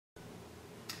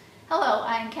Hello,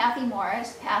 I'm Kathy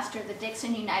Morris, pastor of the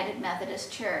Dixon United Methodist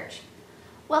Church.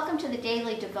 Welcome to the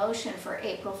daily devotion for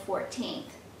April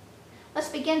 14th. Let's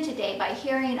begin today by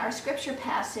hearing our scripture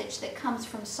passage that comes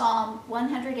from Psalm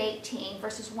 118,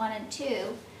 verses 1 and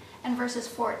 2, and verses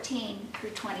 14 through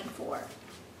 24.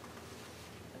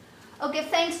 Oh, give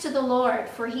thanks to the Lord,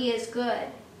 for he is good.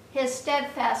 His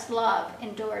steadfast love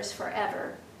endures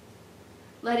forever.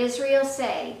 Let Israel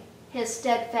say, his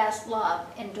steadfast love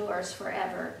endures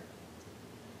forever.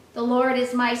 The Lord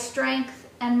is my strength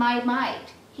and my might.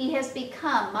 He has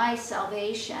become my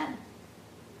salvation.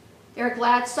 There are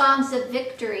glad songs of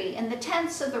victory in the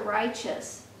tents of the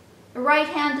righteous. The right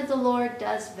hand of the Lord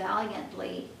does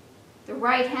valiantly. The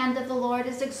right hand of the Lord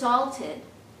is exalted.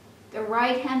 The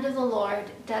right hand of the Lord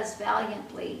does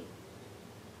valiantly.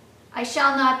 I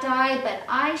shall not die, but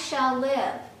I shall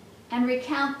live and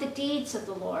recount the deeds of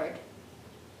the Lord.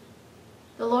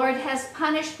 The Lord has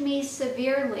punished me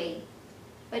severely,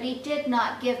 but he did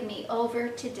not give me over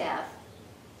to death.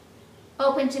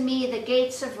 Open to me the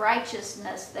gates of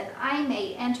righteousness, that I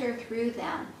may enter through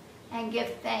them and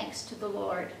give thanks to the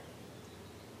Lord.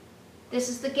 This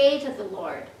is the gate of the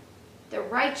Lord. The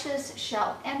righteous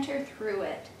shall enter through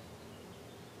it.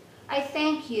 I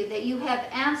thank you that you have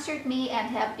answered me and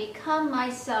have become my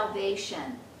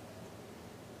salvation.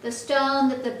 The stone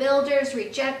that the builders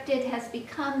rejected has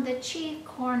become the chief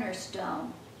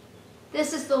cornerstone.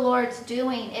 This is the Lord's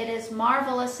doing. It is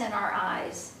marvelous in our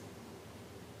eyes.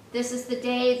 This is the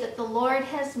day that the Lord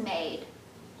has made.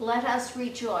 Let us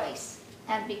rejoice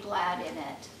and be glad in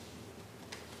it.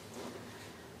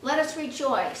 Let us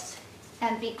rejoice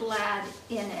and be glad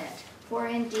in it, for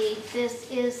indeed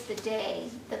this is the day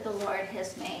that the Lord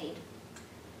has made.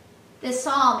 This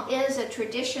psalm is a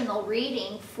traditional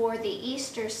reading for the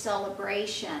Easter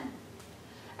celebration.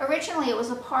 Originally, it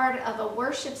was a part of a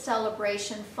worship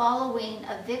celebration following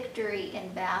a victory in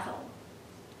battle.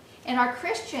 In our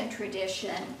Christian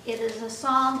tradition, it is a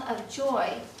song of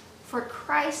joy for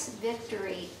Christ's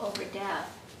victory over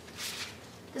death.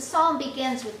 The psalm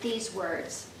begins with these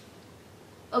words,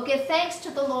 "Oh, give thanks to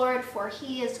the Lord, for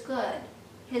he is good.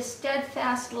 His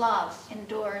steadfast love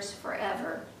endures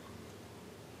forever."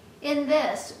 In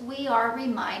this, we are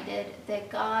reminded that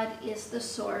God is the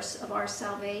source of our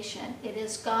salvation. It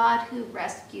is God who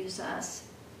rescues us.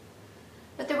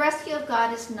 But the rescue of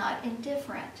God is not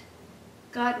indifferent.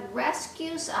 God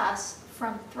rescues us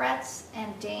from threats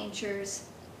and dangers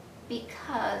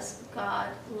because God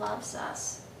loves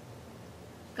us.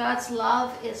 God's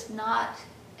love is not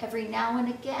every now and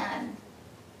again.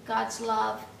 God's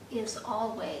love is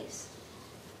always.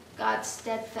 God's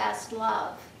steadfast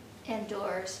love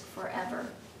endures forever.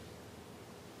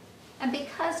 And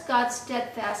because God's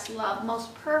steadfast love,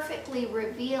 most perfectly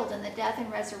revealed in the death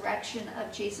and resurrection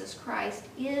of Jesus Christ,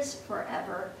 is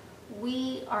forever,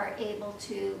 we are able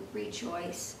to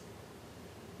rejoice.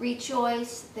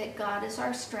 Rejoice that God is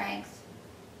our strength,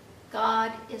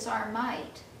 God is our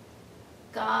might,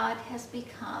 God has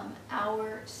become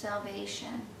our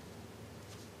salvation.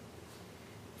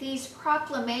 These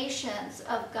proclamations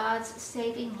of God's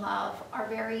saving love are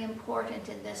very important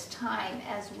in this time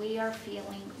as we are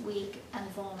feeling weak and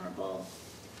vulnerable.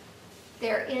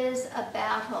 There is a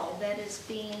battle that is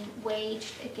being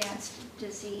waged against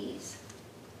disease.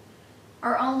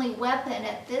 Our only weapon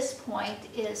at this point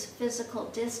is physical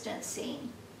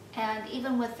distancing, and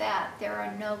even with that, there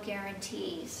are no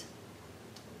guarantees.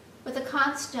 With the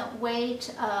constant weight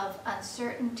of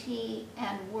uncertainty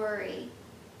and worry,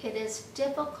 it is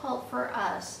difficult for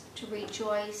us to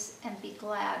rejoice and be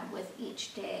glad with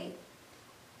each day.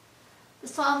 The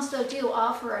Psalms, though, do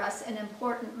offer us an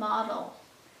important model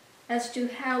as to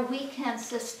how we can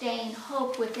sustain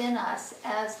hope within us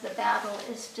as the battle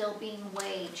is still being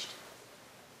waged.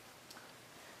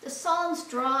 The Psalms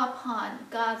draw upon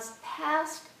God's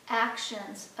past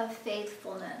actions of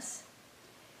faithfulness.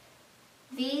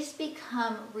 These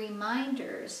become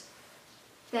reminders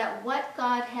that what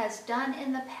God has done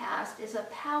in the past is a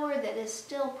power that is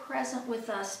still present with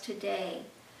us today.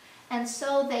 And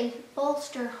so they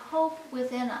bolster hope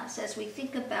within us as we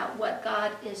think about what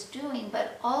God is doing,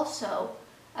 but also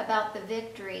about the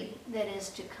victory that is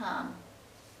to come.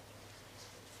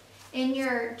 In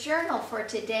your journal for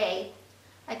today,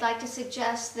 I'd like to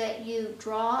suggest that you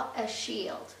draw a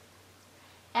shield.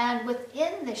 And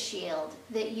within the shield,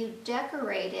 that you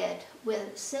decorate it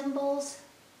with symbols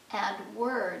and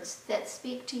words that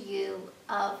speak to you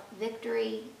of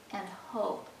victory and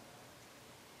hope.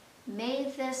 May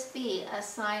this be a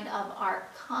sign of our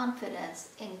confidence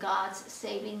in God's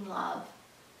saving love,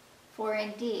 for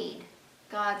indeed,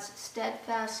 God's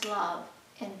steadfast love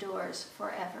endures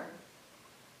forever.